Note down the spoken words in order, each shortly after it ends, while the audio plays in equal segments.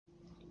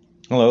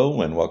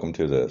Hello and welcome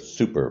to the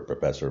Super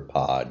Professor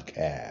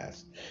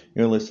Podcast.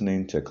 You're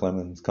listening to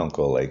Clemens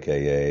Kunkel,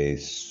 aka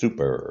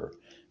Super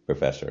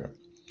Professor.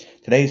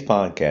 Today's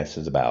podcast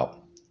is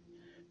about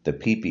the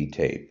pee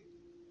tape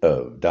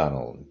of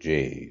Donald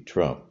J.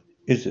 Trump.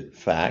 Is it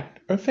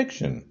fact or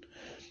fiction?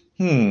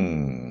 Let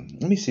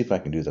me see if I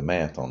can do the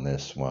math on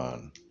this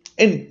one.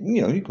 And,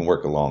 you can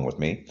work along with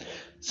me.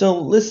 So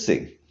let's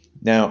see.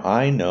 Now,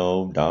 I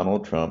know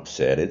Donald Trump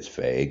said it's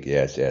fake.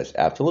 Yes,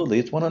 absolutely.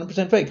 It's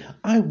 100% fake.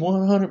 I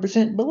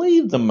 100%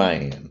 believe the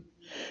man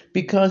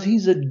because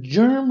he's a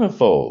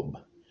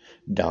germaphobe.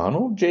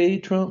 Donald J.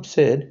 Trump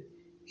said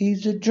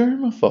he's a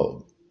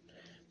germaphobe.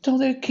 So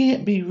that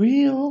can't be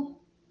real,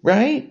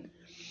 right?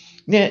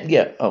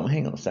 Yeah. Oh,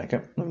 hang on a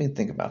second. Let me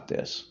think about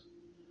this.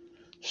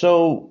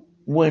 So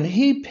when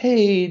he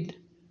paid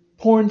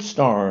porn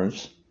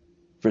stars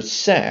for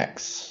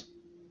sex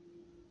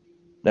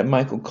that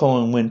Michael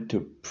Cohen went to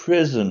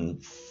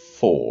prison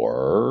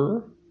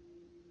for,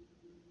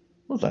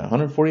 what was that,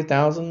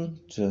 140,000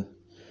 to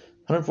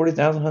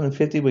 140,000,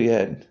 150? We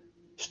had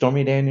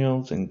Stormy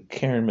Daniels and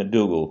Karen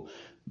McDougal.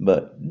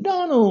 But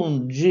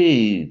Donald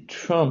G.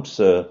 Trump's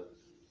a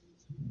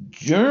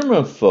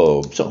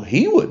germaphobe, so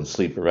he wouldn't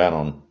sleep around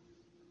on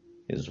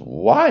his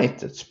wife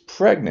that's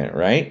pregnant,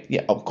 right?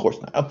 Yeah, of course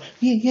not. Oh,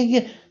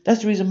 yeah.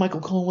 That's the reason Michael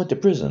Cohen went to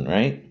prison,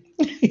 right?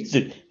 he's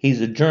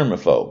a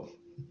germaphobe.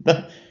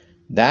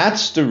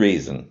 That's the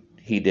reason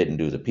he didn't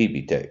do the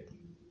PB tape.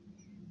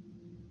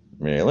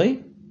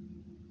 Really?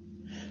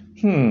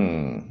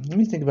 Let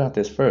me think about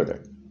this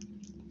further.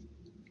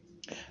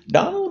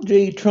 Donald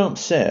J. Trump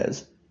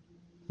says,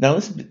 now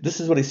this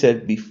is what he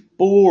said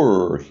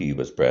before he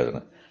was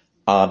president.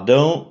 I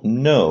don't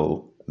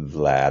know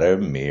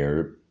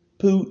Vladimir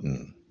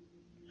Putin.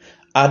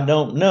 I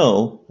don't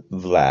know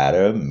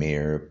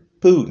Vladimir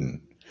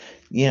Putin.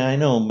 Yeah, I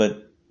know,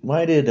 but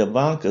why did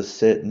Ivanka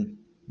sit in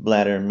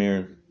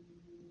Vladimir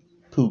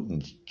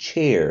Putin's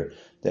chair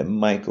that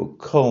Michael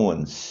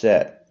Cohen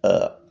set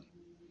up?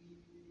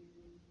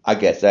 I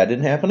guess that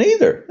didn't happen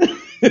either.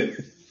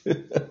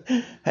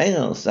 Hang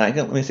on a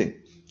second. Let me see.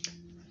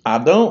 I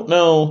don't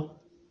know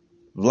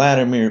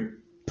Vladimir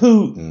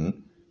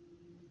Putin,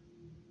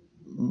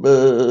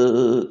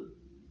 but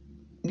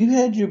you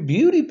had your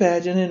beauty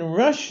pageant in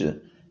Russia,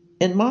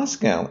 in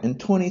Moscow in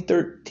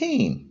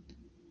 2013.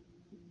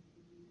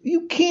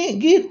 You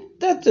can't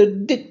that's a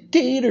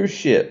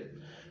dictatorship.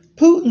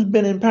 Putin's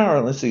been in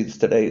power, let's see,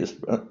 today is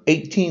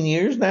 18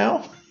 years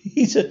now.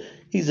 He's a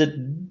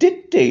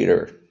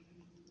dictator.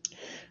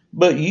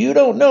 But you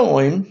don't know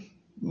him,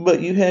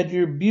 but you had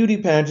your beauty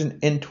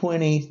pageant in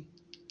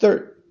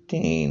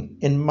 2013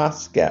 in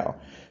Moscow.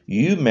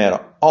 You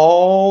met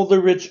all the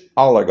rich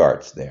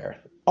oligarchs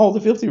there, all the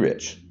filthy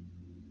rich,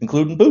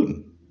 including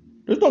Putin.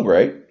 There's no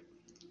gray.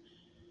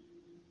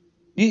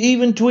 You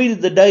even tweeted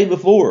the day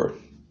before,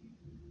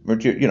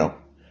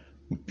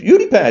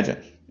 beauty pageant.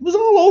 It was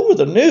all over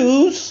the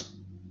news.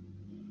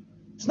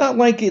 It's not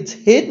like it's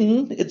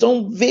hidden. It's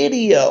on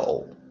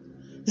video.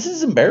 This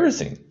is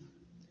embarrassing.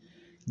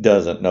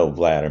 Doesn't know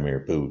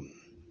Vladimir Putin.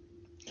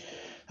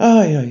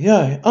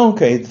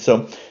 Okay,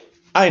 so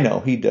I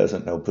know he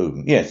doesn't know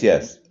Putin.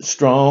 Yes.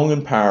 Strong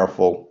and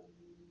powerful.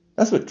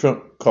 That's what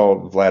Trump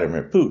called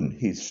Vladimir Putin.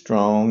 He's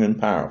strong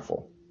and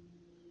powerful.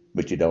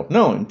 But you don't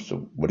know him,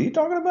 so what are you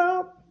talking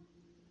about?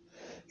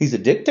 He's a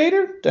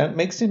dictator? That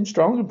makes him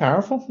strong and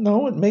powerful?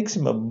 No, it makes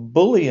him a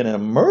bully and a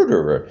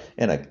murderer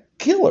and a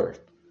killer.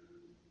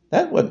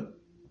 That's what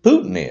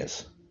Putin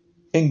is.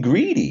 And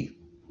greedy.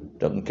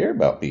 Doesn't care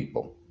about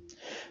people.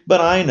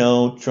 But I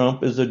know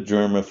Trump is a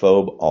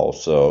germaphobe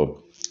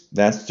also.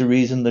 That's the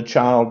reason the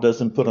child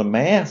doesn't put a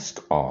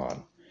mask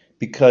on.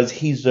 Because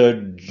he's a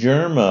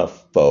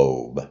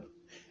germaphobe.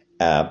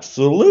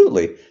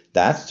 Absolutely.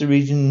 That's the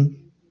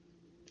reason.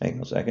 Hang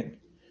on a second.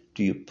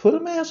 Do you put a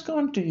mask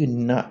on? Do you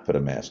not put a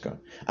mask on?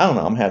 I don't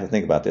know. I'm going to have to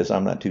think about this.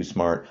 I'm not too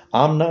smart.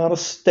 I'm not a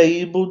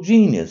stable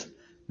genius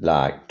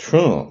like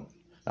Trump.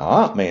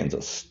 Now, that man's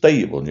a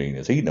stable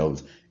genius. He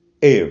knows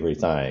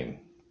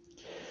everything.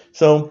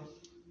 So,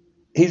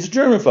 he's a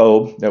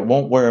germaphobe that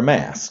won't wear a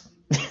mask.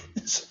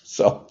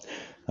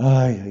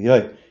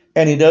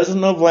 And he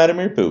doesn't know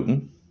Vladimir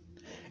Putin.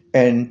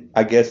 And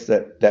I guess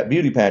that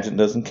beauty pageant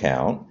doesn't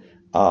count.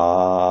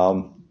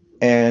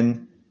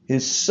 And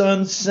his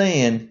son's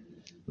saying,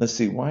 let's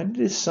see, why did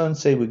his son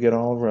say we get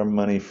all of our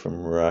money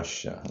from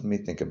Russia? Let me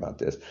think about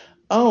this.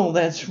 Oh,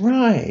 that's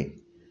right.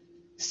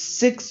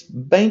 6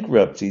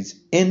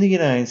 bankruptcies in the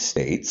United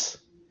States.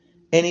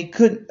 And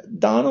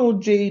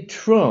Donald J.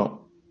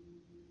 Trump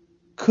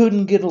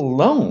couldn't get a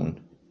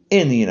loan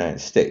in the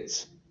United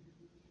States.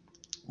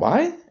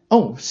 Why?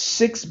 Oh,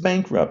 6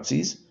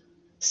 bankruptcies.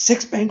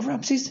 6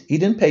 bankruptcies? He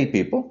didn't pay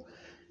people.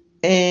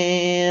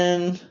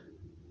 And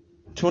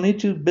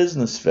 22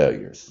 business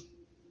failures.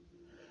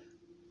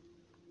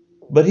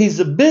 But he's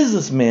a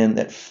businessman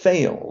that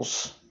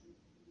fails.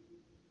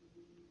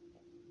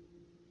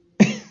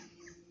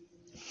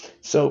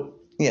 So,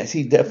 yes,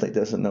 he definitely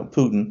doesn't know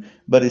Putin.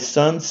 But his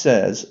son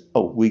says,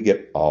 we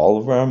get all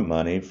of our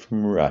money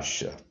from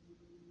Russia.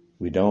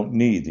 We don't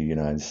need the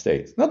United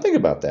States. Now think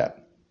about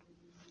that.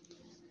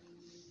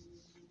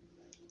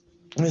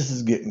 This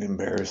is getting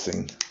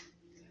embarrassing.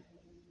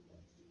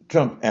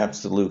 Trump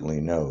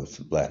absolutely knows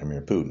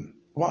Vladimir Putin.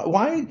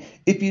 Why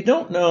if you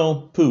don't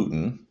know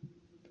Putin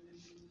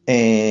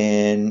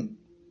and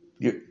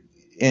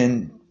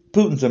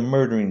Putin's a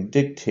murdering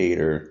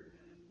dictator,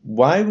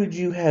 why would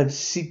you have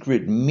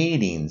secret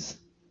meetings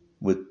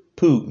with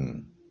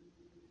Putin?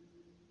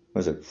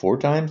 Was it 4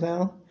 times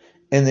now?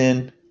 And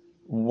then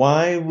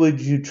why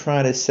would you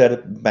try to set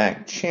up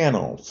back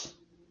channels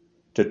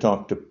to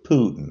talk to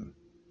Putin?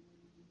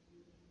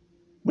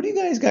 What do you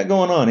guys got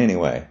going on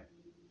anyway?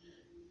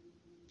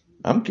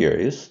 I'm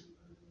curious.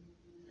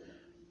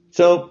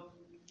 So,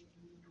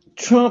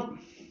 Trump,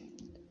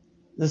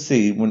 let's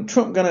see, when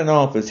Trump got in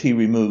office, he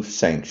removed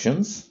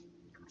sanctions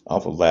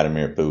off of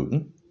Vladimir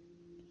Putin.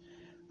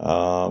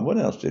 What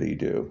else did he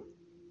do?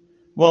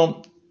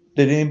 Well,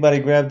 did anybody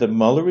grab the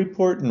Mueller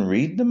report and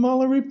read the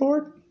Mueller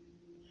report?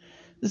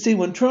 Let's see,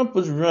 when Trump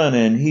was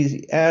running,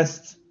 he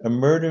asked a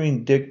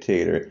murdering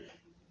dictator,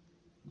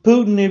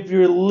 Putin, if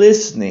you're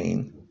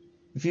listening,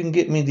 if you can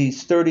get me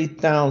these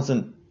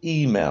 30,000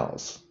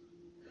 emails.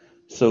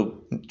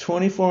 So in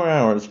 24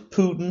 hours,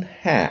 Putin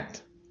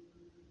hacked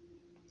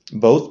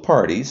both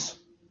parties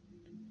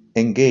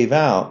and gave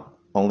out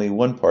only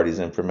one party's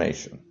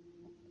information.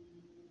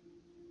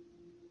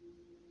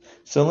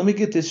 So let me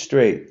get this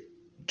straight.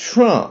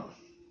 Trump,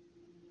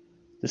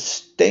 the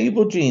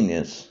stable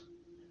genius,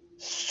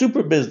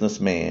 super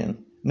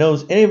businessman,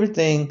 knows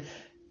everything,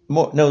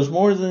 knows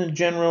more than the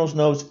generals,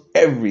 knows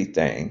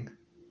everything,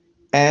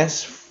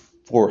 asks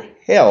for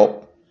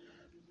help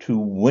to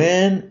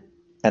win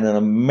an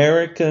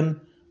American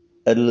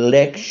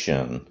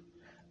election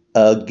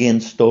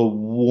against a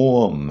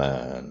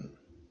woman.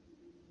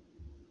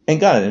 And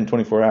got it in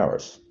 24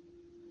 hours.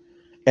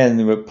 And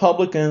the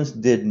Republicans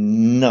did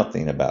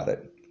nothing about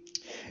it.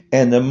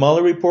 And the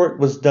Mueller report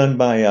was done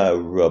by a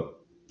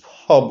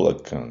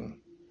Republican.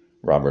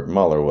 Robert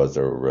Mueller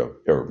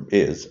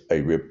is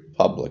a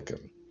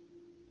Republican.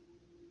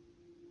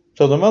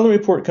 So the Mueller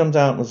report comes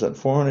out, was at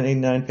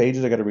 489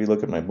 pages. I got to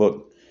relook at my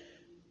book,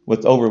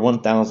 with over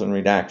 1,000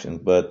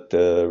 redactions, but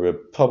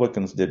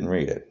Republicans didn't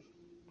read it.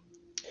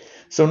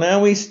 So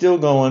now we're still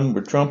going,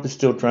 where Trump is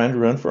still trying to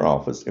run for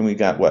office, and we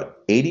got,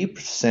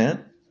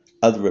 80%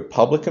 of the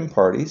Republican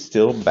Party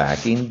still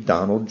backing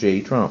Donald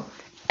J. Trump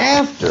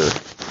after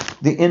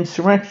the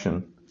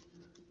insurrection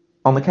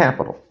on the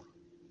Capitol.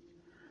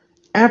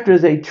 After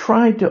they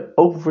tried to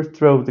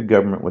overthrow the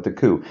government with a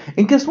coup.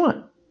 And guess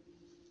what?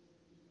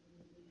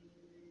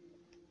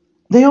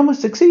 They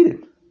almost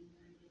succeeded.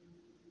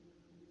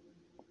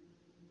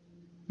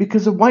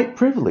 Because of white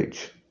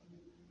privilege.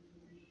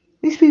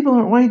 These people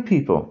aren't white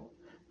people.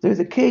 They're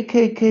the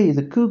KKK,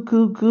 the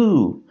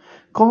Ku.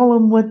 Call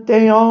them what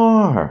they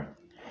are.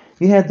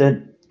 You had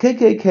the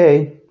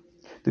KKK,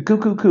 the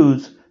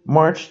Kus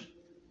marched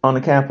on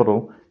the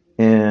Capitol,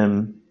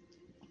 and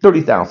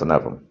 30,000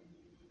 of them.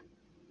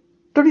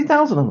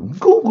 30,000 of them.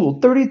 Google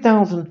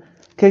 30,000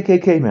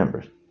 KKK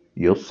members.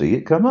 You'll see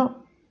it come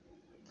up.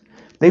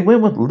 They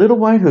went with little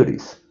white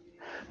hoodies.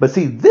 But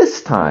see,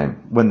 this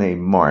time when they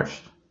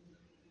marched,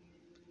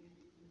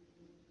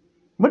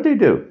 what did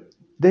they do?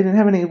 They didn't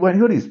have any white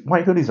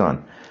hoodies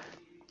on.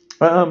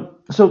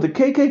 So the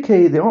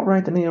KKK, the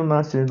alt-right, the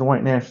neo-Nazis, and the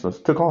white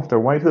nationalists took off their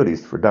white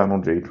hoodies for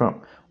Donald J.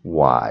 Trump.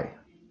 Why?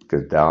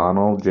 Because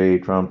Donald J.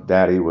 Trump's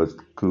daddy was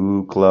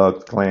Ku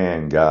Klux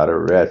Klan, got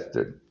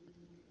arrested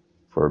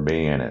for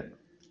being it.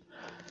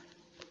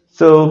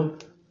 So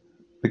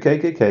the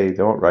KKK,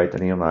 the alt-right, the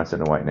neo-Nazis,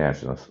 and the white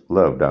nationalists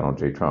love Donald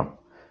J. Trump.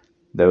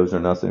 Those are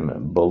nothing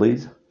but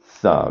bullies,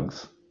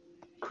 thugs,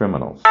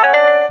 criminals.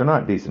 They're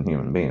not decent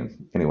human beings,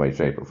 any way,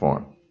 shape, or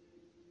form.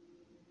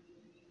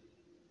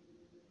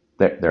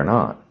 They're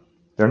not.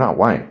 They're not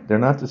white. They're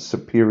not the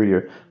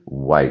superior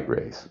white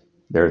race.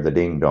 They're the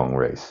ding-dong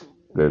race.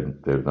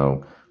 There's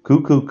no...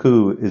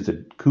 Ku is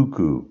a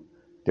cuckoo.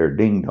 They're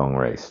ding-dong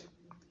race.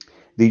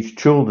 These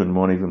children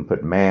won't even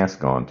put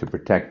masks on to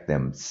protect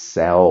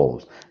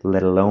themselves,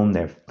 let alone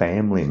their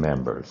family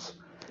members.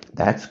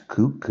 That's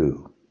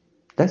cuckoo.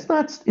 That's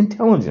not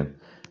intelligent.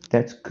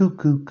 That's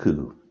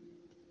cuckoo.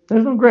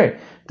 There's no gray.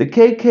 The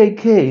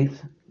KKK,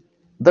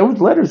 those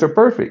letters are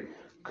perfect.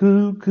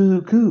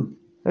 Ku.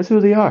 That's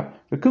who they are.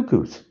 They're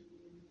cuckoos.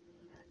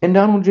 And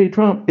Donald J.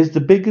 Trump is the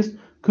biggest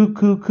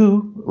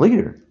cuckoo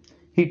leader.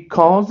 He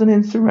caused an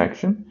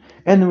insurrection,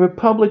 and the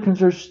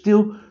Republicans are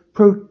still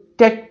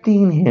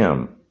protecting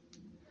him.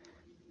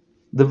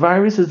 The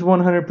virus is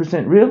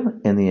 100% real,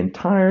 and the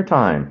entire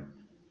time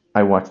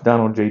I watched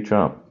Donald J.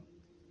 Trump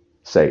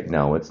say,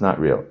 no, it's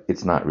not real.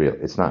 It's not real.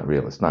 It's not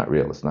real. It's not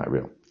real. It's not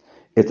real.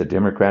 It's a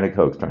Democratic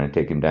hoax trying to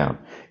take him down.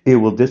 It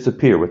will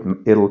disappear.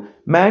 It'll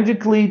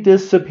magically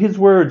disappear. His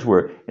words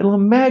were, it'll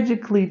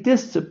magically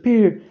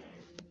disappear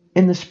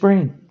in the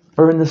spring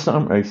or in the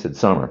summer. He said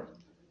summer.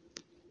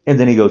 And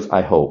then he goes,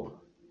 I hope.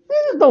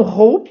 There's no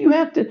hope.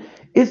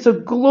 It's a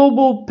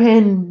global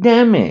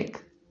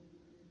pandemic.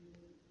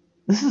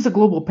 This is a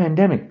global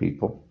pandemic,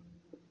 people.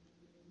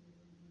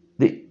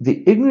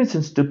 The ignorance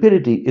and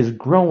stupidity is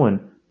growing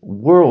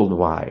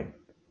worldwide.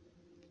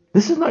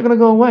 This is not going to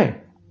go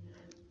away.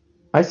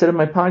 I said in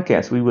my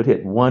podcast we would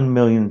hit 1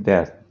 million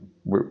deaths.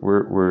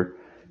 We're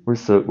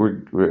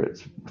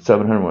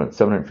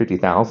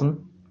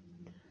 750,000.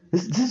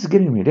 This is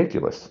getting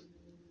ridiculous.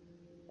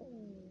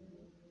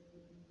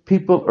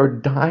 People are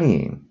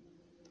dying,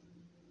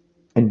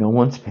 and no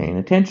one's paying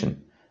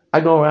attention. I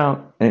go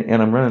out and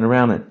I'm running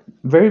around, and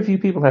very few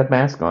people have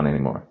masks on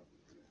anymore.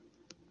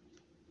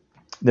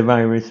 The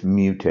virus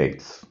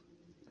mutates.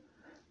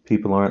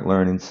 People aren't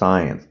learning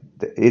science.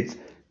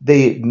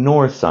 They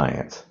ignore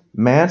science.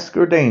 Masks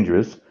are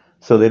dangerous,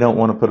 so they don't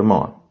want to put them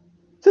on.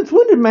 Since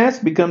when did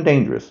masks become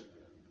dangerous?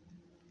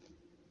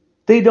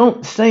 They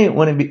don't say it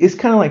when it's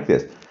kind of like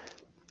this.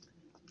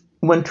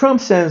 When Trump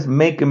says,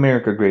 "Make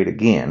America Great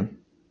Again,"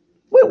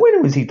 what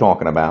was he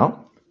talking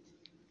about?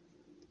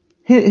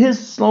 His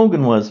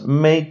slogan was,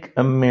 "Make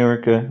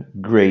America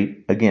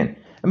Great Again."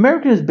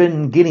 America has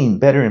been getting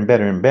better and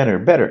better and better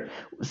and better.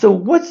 So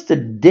what's the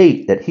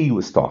date that he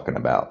was talking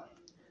about?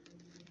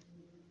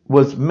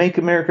 Was "Make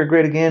America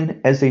Great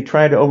Again" as they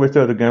tried to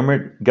overthrow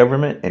the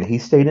government and he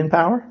stayed in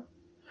power?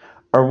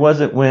 Or was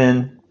it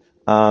when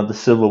the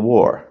Civil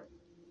War?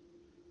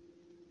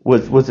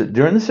 Was it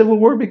during the Civil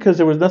War? Because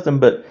there was nothing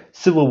but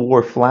Civil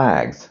War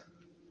flags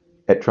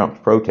at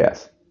Trump's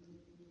protests.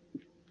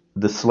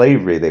 The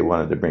slavery they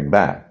wanted to bring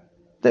back.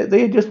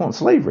 They just want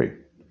slavery.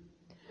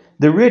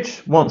 The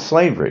rich want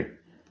slavery.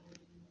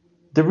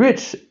 The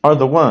rich are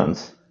the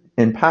ones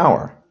in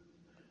power,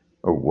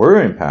 or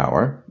were in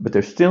power, but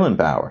they're still in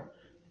power.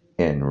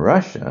 In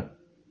Russia,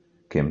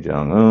 Kim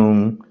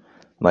Jong-un,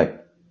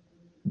 like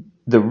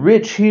the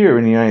rich here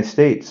in the United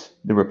States,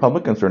 the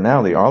Republicans are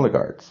now the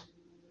oligarchs.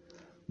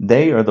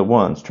 They are the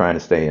ones trying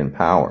to stay in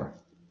power.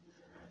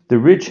 The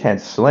rich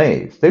had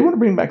slaves. They want to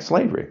bring back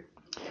slavery.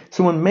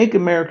 So when "Make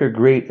America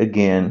Great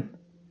Again,"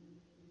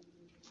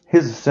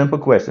 here's a simple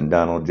question,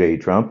 Donald J.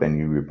 Trump and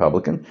you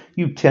Republican.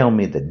 You tell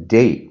me the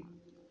date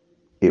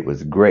it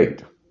was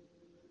great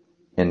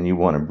and you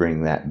want to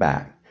bring that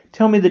back.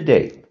 Tell me the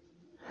date.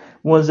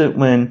 Was it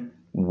when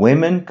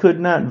women could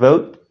not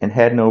vote and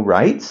had no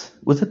rights?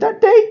 Was it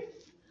that day?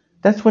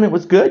 That's when it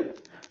was good?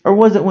 Or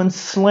was it when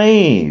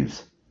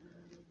slaves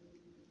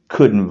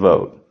couldn't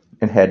vote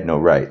and had no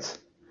rights?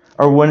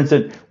 Or was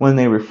it when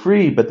they were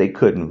free but they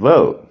couldn't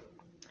vote?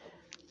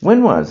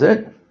 When was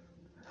it?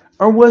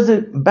 Or was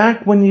it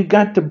back when you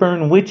got to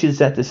burn witches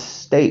at the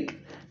stake,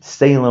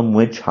 Salem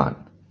witch hunt?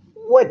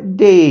 What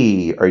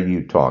day are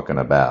you talking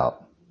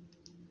about?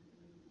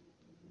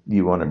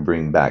 You want to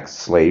bring back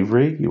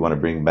slavery? You want to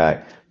bring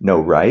back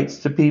no rights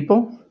to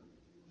people?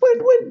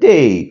 What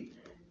day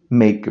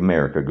 "Make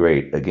America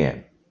Great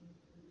Again"?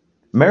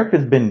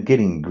 America's been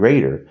getting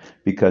greater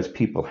because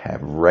people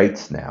have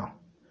rights now.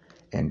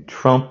 And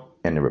Trump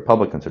and the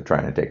Republicans are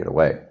trying to take it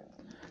away.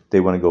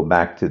 They want to go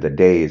back to the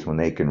days when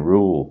they can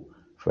rule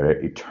for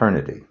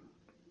eternity,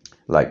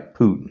 like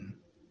Putin.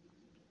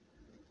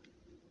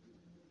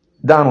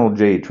 Donald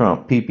J.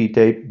 Trump, PP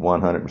tape,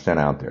 100%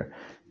 out there.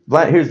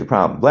 Here's the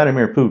problem.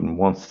 Vladimir Putin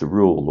wants to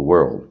rule the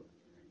world.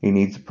 He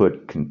needs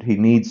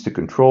to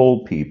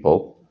control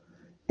people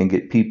and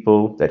get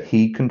people that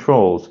he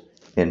controls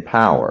in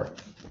power.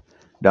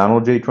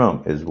 Donald J.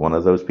 Trump is one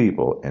of those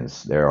people, and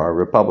there are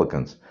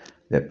Republicans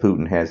that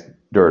Putin has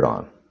dirt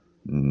on.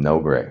 No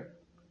gray.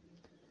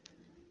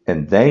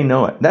 And they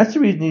know it. That's the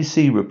reason you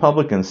see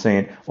Republicans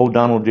saying, "Oh,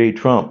 Donald J.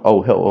 Trump,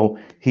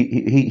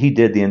 he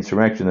did the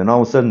insurrection," and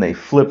all of a sudden they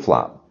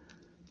flip-flop.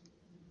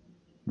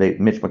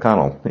 Mitch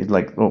McConnell, he's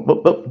like,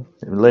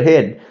 the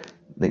head,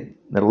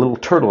 that little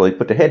turtle, they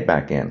put the head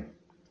back in.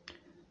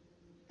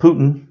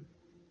 Putin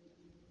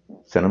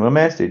sent him a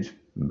message,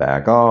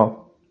 back off.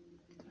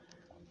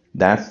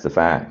 That's the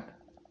fact.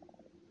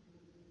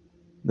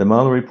 The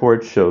Mueller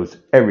report shows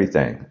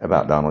everything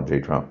about Donald J.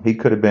 Trump. He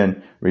could have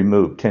been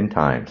removed 10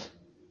 times.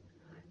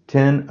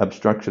 10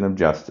 obstruction of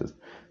justice.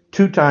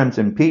 2 times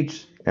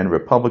impeached, and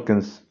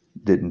Republicans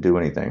didn't do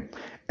anything.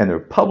 And the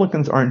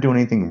Republicans aren't doing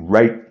anything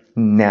right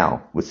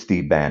now with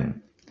Steve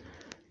Bannon.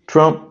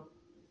 All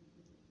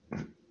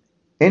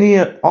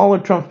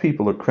of Trump's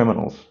people are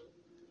criminals.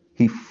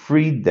 He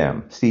freed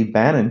them. Steve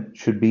Bannon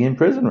should be in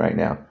prison right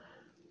now.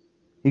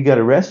 He got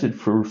arrested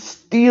for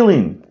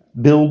stealing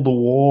Build the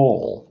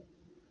Wall.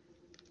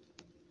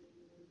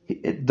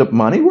 The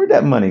money, where'd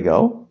that money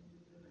go?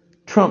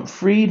 Trump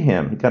freed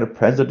him. He got a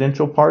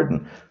presidential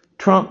pardon.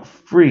 Trump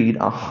freed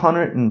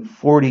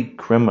 140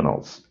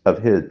 criminals of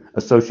his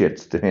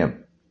associates to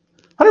him.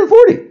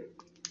 140!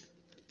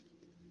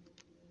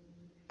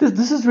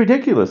 This is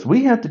ridiculous.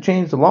 We have to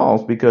change the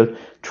laws because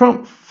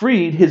Trump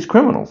freed his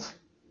criminals,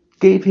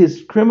 gave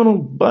his criminal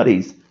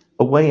buddies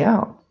a way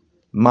out.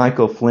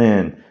 Michael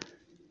Flynn.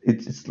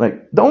 It's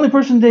like the only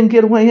person who didn't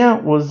get a way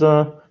out was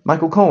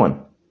Michael Cohen.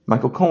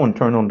 Michael Cohen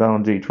turned on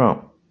Donald J.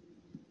 Trump.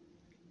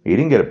 He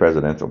didn't get a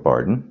presidential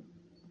pardon.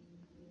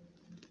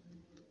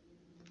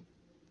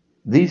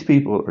 These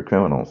people are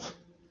criminals.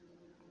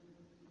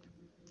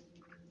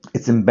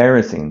 It's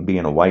embarrassing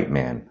being a white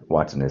man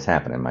watching this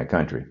happen in my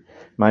country.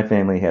 My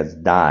family has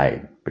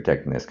died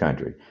protecting this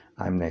country.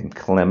 I'm named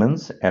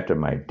Clemens after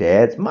my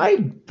dad's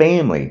brother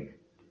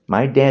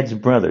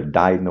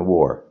died in the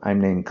war. I'm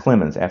named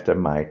Clemens after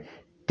my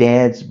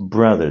dad's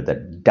brother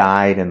that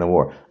died in the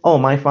war. Oh,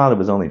 my father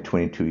was only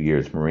 22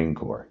 years Marine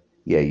Corps.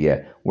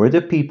 Yeah. We're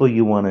the people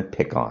you want to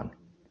pick on.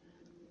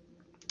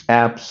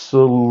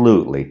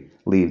 Absolutely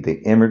leave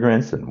the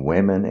immigrants and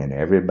women and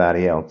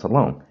everybody else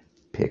alone.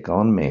 Pick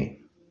on me.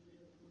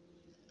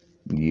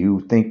 You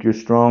think you're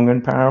strong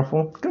and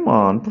powerful? Come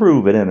on,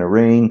 prove it in a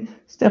ring.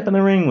 Step in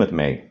the ring with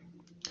me.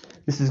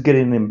 This is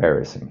getting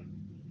embarrassing.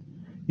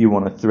 You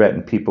want to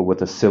threaten people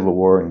with a civil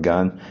war and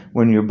guns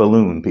when you're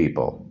balloon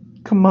people.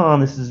 Come on,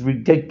 this is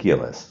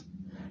ridiculous.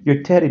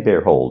 You're teddy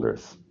bear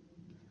holders.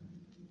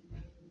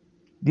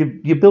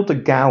 You built a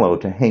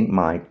gallows to hang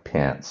Mike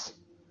Pence.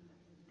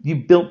 You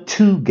built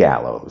 2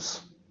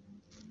 gallows.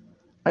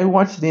 I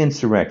watched the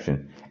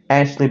insurrection.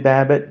 Ashley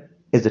Babbitt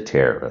is a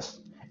terrorist.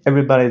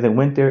 Everybody that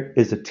went there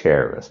is a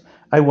terrorist.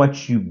 I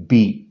watched you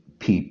beat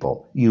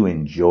people. You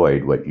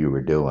enjoyed what you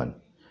were doing.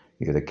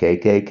 You're the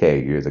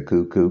KKK. You're the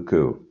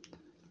Ku.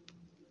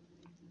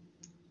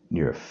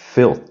 You're a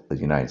filth of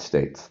the United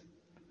States.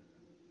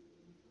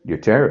 You're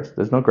terrorists.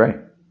 There's no gray.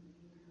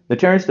 The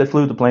terrorists that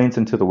flew the planes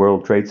into the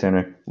World Trade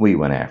Center, we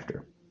went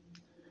after.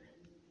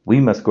 We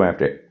must go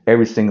after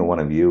every single one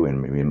of you,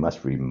 and we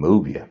must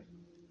remove you.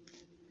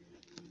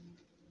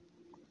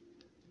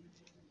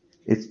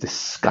 It's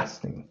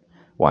disgusting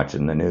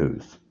watching the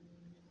news.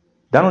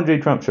 Donald J.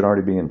 Trump should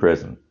already be in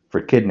prison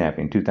for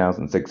kidnapping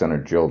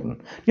 2,600 children.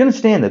 Do you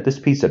understand that this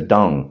piece of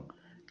dung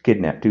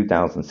kidnapped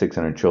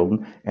 2,600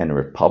 children and the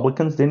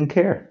Republicans didn't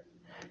care?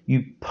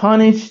 You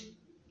punished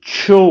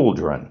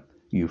children,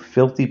 you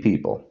filthy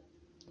people.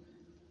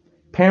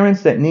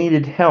 Parents that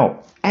needed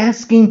help,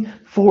 asking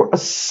for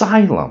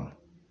asylum.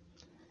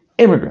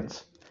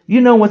 Immigrants.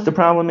 You know what the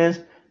problem is?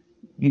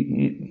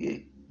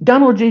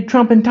 Donald J.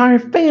 Trump's entire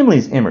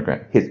family's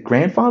immigrant. His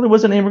grandfather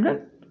was an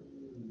immigrant.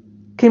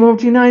 Came over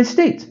to the United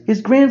States.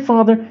 His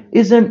grandfather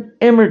is an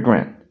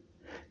immigrant.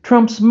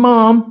 Trump's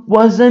mom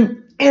was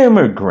an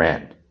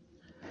immigrant.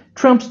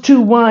 Trump's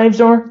 2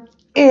 wives are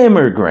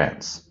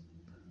immigrants.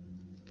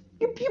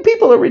 You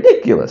people are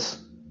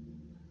ridiculous.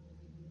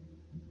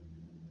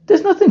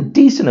 There's nothing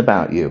decent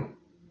about you.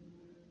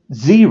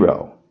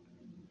 Zero.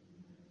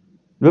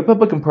 The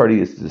Republican Party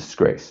is a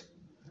disgrace.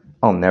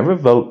 I'll never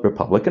vote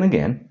Republican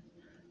again.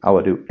 I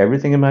will do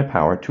everything in my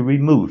power to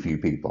remove you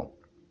people.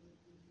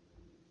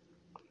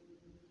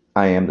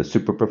 I am the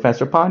Super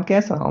Professor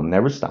Podcast, and I'll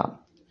never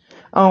stop.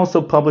 I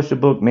also published a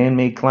book,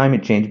 Man-Made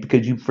Climate Change,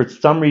 because for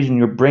some reason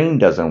your brain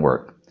doesn't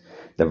work.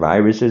 The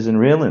virus isn't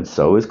real, and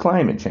so is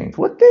climate change.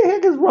 What the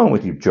heck is wrong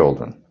with you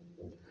children?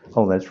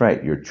 Oh, that's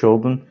right, you're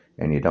children,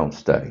 and you don't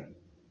study.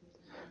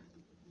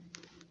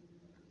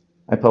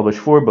 I published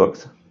 4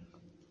 books.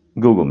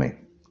 Google me.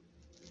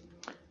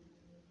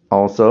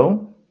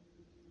 Also,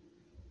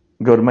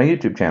 go to my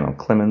YouTube channel,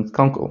 Clemens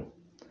Kunkel.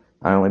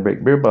 I only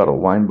break beer bottle,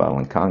 wine bottle,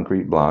 and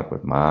concrete block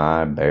with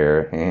my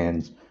bare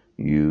hands,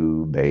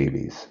 you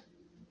babies.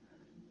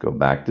 Go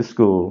back to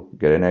school,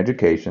 get an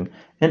education,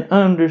 and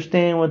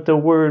understand what the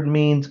word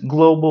means,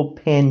 global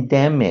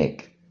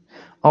pandemic.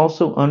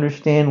 Also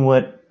understand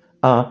what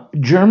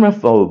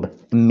germaphobe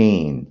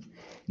means.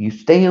 You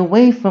stay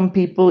away from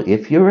people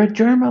if you're a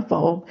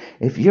germaphobe.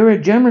 If you're a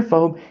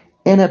germaphobe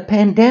in a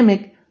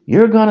pandemic,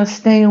 you're going to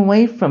stay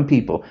away from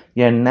people.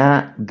 You're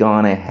not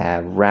going to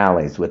have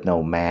rallies with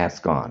no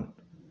mask on.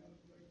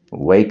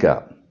 Wake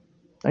up.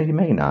 Or you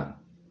may not.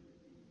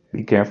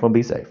 Be careful,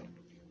 be safe.